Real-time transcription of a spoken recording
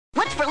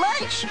for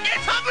lunch?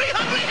 It's Hungry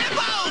Hungry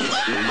Hippos!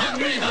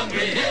 Hungry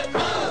Hungry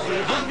Hippos!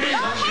 Hungry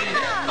Hungry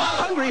Hippos!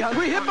 Hungry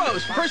Hungry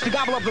Hippos! First to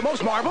gobble up the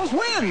most marbles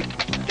win!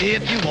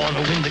 If you want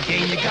to win the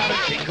game, you gotta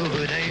take a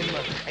good aim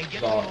and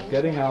get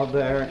getting out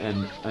there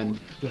and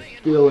just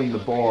feeling the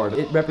board.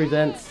 It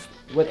represents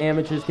what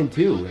amateurs can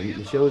do,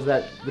 and it shows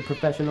that the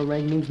professional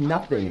rank means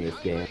nothing in this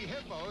game.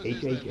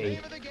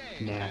 HHH,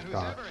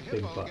 NASCAR,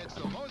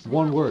 Bigfoot.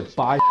 One word,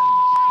 buy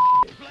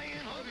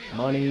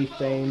Money,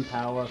 fame,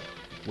 power,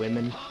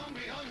 women.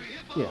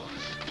 Yeah.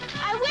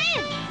 I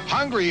win!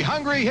 Hungry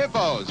Hungry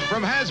Hippos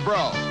from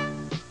Hasbro.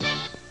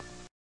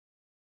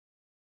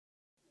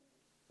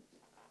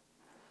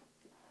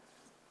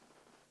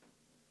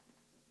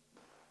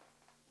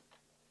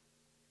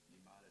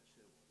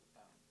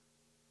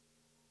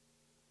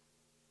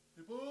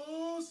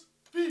 Hippos,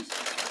 peace!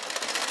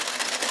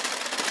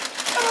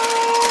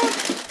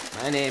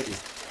 My name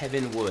is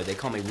Kevin Wood. They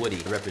call me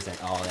Woody. I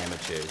represent all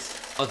amateurs.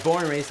 I was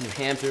born and raised in New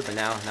Hampshire, but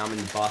now I'm in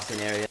the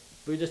Boston area.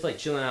 We were just like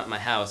chilling out at my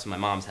house, my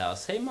mom's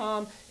house. Hey,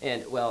 Mom!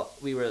 And well,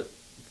 we were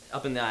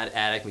up in the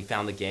attic. We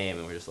found the game,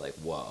 and we were just like,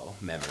 whoa,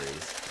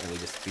 memories. And we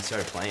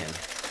started playing.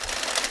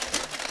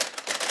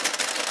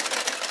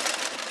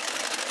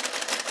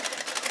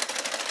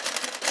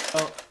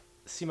 Well,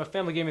 see, my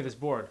family gave me this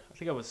board. I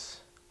think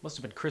must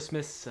have been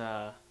Christmas.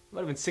 Might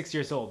have been 6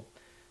 years old,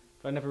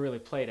 but I never really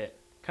played it.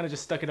 Kind of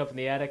just stuck it up in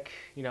the attic.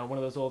 You know, one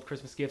of those old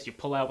Christmas gifts you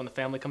pull out when the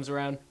family comes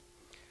around.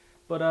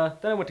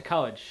 But then I went to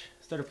college.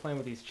 Started playing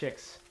with these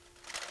chicks.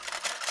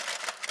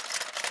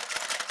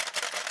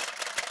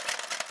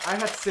 I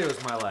had to say it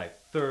was my like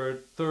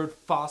third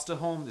foster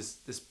home. This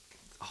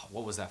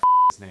what was that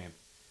name?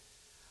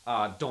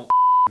 Don't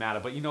matter.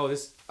 But you know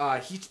this.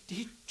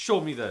 He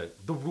showed me the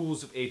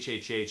rules of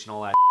HHH and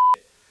all that.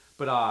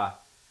 But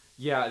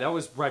yeah, that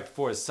was right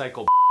before his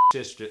psycho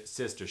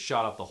sister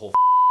shot up the whole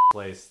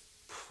place.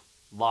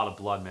 A lot of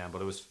blood, man.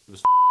 But it was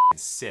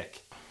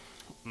sick.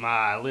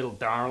 My little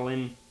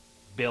darling,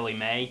 Billy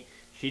May,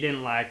 she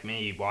didn't like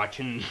me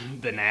watching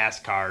the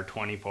NASCAR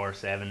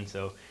 24/7,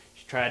 so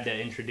she tried to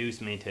introduce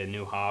me to a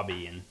new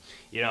hobby. And,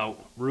 you know,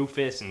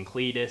 Rufus and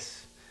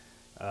Cletus,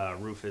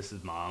 Rufus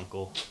is my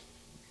uncle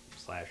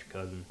 /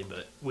 cousin.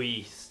 But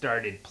we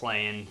started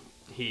playing.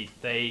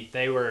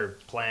 They were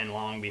playing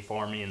long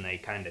before me, and they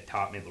kind of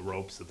taught me the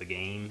ropes of the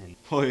game. And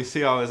Well, you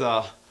see, I was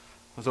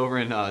over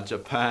in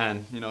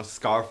Japan, you know,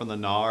 scarf on the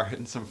gnar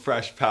and some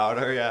fresh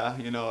powder,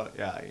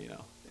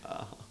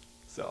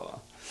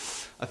 so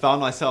I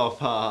found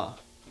myself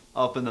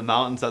up in the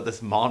mountains at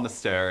this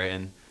monastery,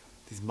 and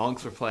these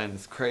monks were playing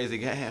this crazy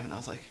game, and I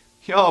was like,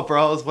 yo,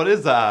 bros, what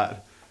is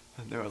that?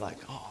 And they were like,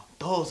 oh,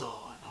 dozo,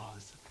 and all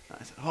this. And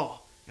I said,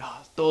 oh,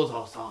 yeah, it's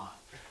dozo-san.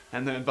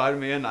 And they invited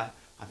me in, I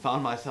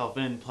found myself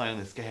in playing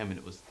this game, and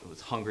it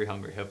was Hungry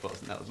Hungry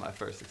Hippos, and that was my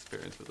first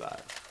experience with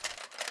that.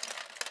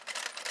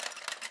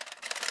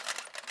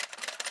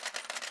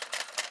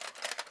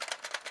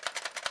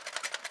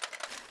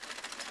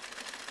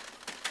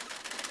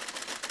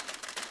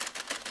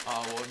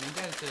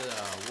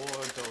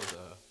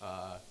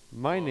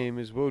 My name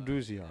is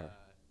Woduziar.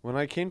 When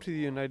I came to the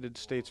United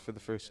States for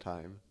the first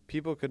time,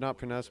 people could not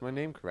pronounce my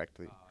name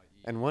correctly,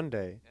 and one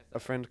day, a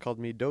friend called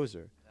me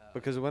Dozer,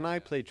 because when I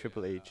play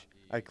Triple H,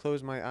 I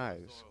close my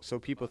eyes, so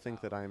people think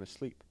that I am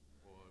asleep.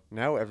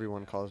 Now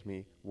everyone calls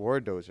me War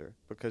Dozer,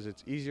 because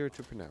it's easier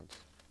to pronounce.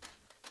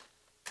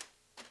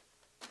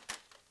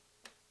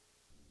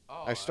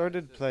 I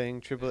started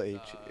playing Triple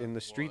H in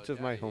the streets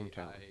of my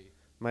hometown.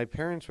 My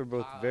parents were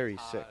both very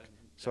sick,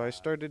 so I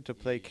started to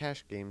play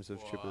cash games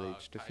of Triple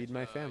H to feed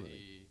my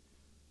family.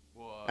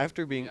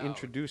 After being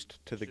introduced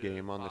to the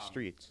game on the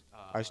streets,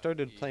 I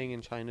started playing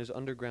in China's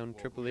underground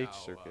Triple H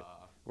circuit,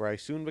 where I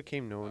soon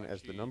became known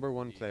as the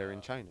 #1 player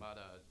in China.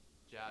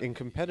 In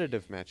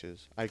competitive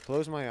matches, I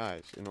close my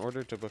eyes in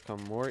order to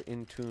become more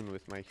in tune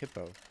with my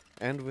hippo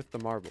and with the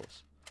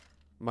marbles.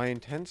 My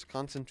intense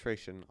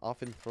concentration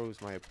often throws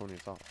my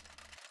opponents off.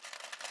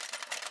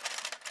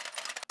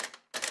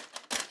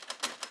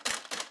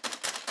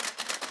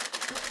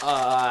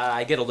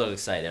 I get a little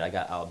excited.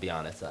 I'll be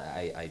honest.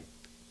 I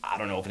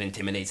don't know if it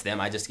intimidates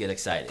them. I just get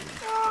excited.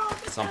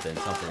 Something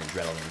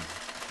adrenaline.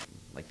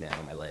 Like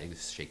now, my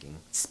legs shaking.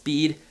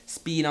 Speed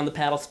on the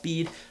paddle,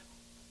 speed.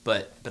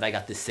 But I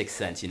got this sixth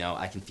sense, you know.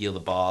 I can feel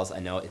the balls. I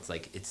know it's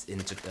in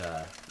what's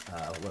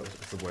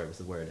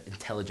the word?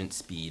 Intelligent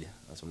speed.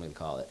 That's what I'm gonna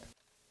call it.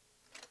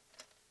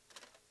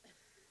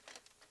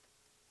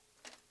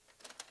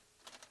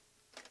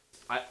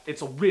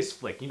 It's a wrist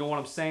flick. You know what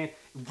I'm saying?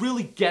 It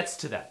really gets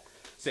to that.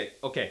 Say,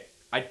 okay,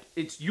 I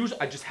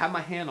just have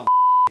my hand on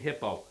the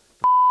hippo.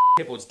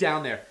 The hippo, it's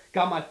down there.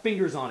 Got my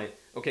fingers on it.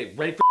 Okay,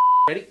 ready?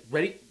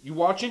 Ready? You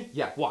watching?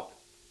 Yeah, what?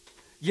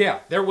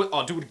 Yeah, there was.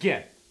 I'll do it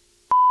again.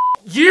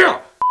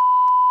 Yeah!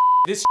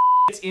 This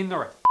gets in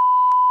there.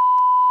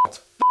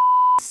 It's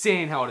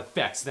insane how it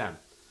affects them.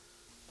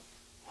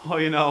 Well,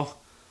 you know,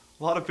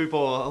 a lot of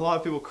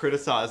people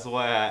criticize the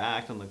way I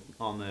act on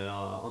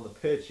the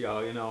pitch, yo.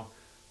 You know,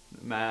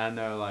 man,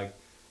 they're like,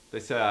 They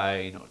say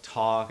I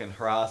talk and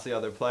harass the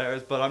other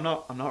players, but I'm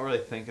not really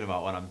thinking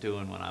about what I'm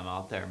doing when I'm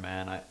out there,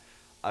 man.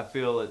 I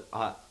feel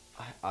that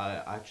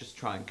I just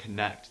try and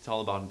connect. It's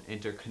all about an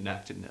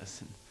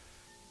interconnectedness. And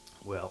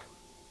Well,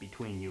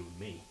 between you and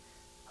me,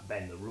 I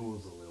bend the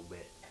rules a little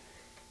bit.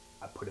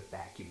 I put a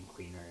vacuum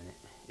cleaner in it.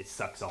 It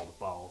sucks all the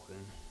balls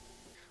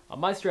in.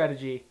 My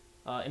strategy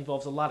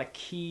involves a lot of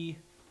key,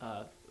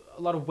 a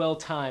lot of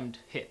well-timed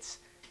hits.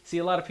 See,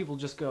 a lot of people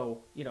just go,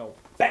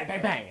 bang,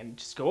 bang, bang, and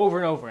just go over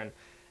and over.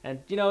 And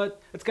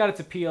it's got its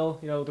appeal.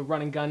 The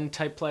run and gun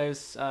type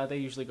players, they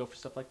usually go for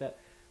stuff like that.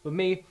 But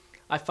me,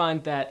 I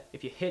find that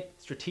if you hit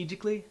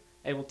strategically,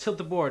 it will tilt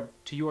the board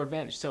to your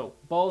advantage. So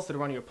balls that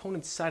are on your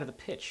opponent's side of the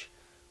pitch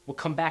will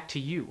come back to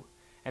you.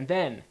 And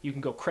then you can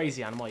go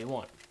crazy on them all you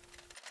want.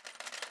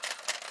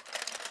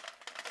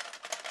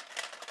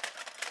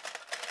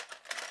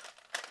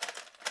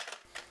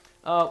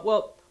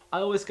 Well, I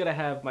always gotta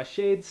have my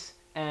shades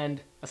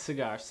and a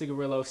cigar,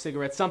 cigarillo,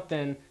 cigarette,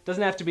 something.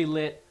 Doesn't have to be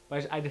lit,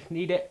 but I just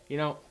need it,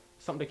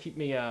 something to keep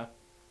me,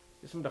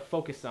 something to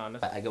focus on.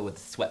 I go with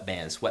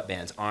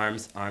sweatbands,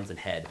 arms, and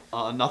head.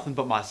 Nothing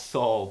but my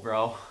soul,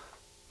 bro.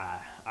 I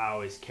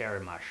always carry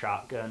my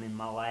shotgun in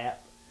my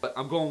lap. But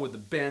I'm going with the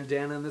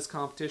bandana in this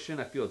competition.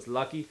 I feel it's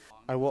lucky.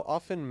 I will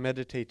often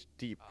meditate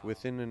deep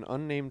within an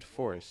unnamed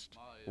forest,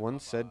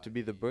 once said to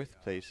be the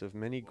birthplace of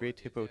many great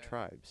hippo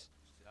tribes.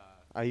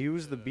 I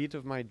use the beat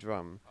of my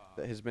drum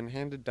that has been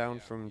handed down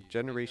from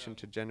generation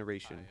to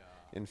generation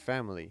in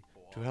family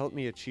to help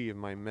me achieve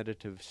my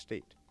meditative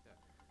state,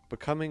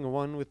 becoming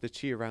one with the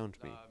chi around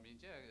me.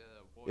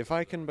 If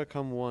I can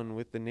become one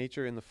with the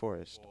nature in the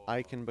forest,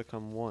 I can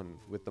become one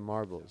with the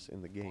marbles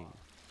in the game.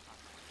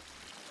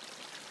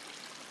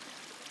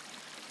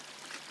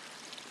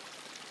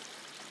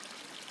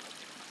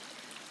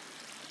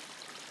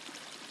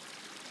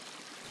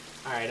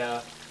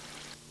 Alright,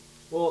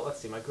 well, let's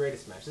see, my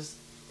greatest match.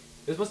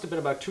 This must have been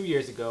about 2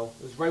 years ago.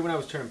 It was right when I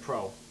was turning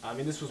pro. I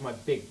mean, this was my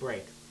big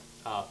break.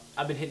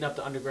 I've been hitting up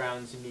the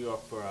undergrounds in New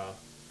York for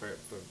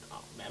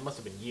oh man, it must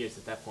have been years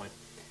at that point.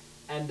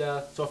 And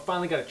so I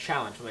finally got a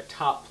challenge from a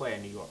top player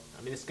in New York.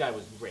 I mean, this guy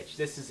was rich.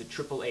 This is a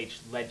Triple H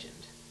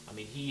legend. I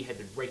mean, he had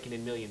been raking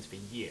in millions for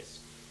years.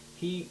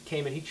 He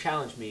came and he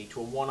challenged me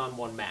to a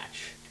one-on-one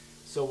match.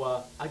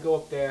 So I go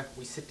up there,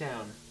 we sit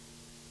down.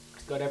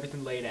 He's got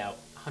everything laid out.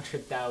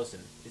 100,000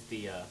 is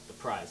the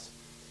prize.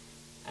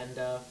 And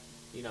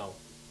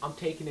I'm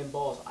taking in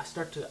balls. I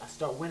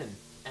start winning,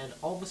 and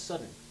all of a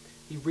sudden,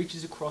 he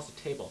reaches across the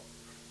table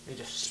and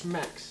he just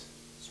smacks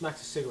a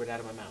cigarette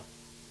out of my mouth.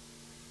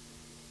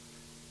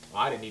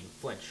 Well, I didn't even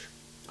flinch.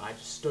 I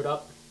just stood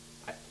up.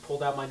 I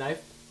pulled out my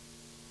knife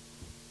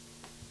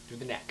through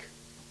the neck.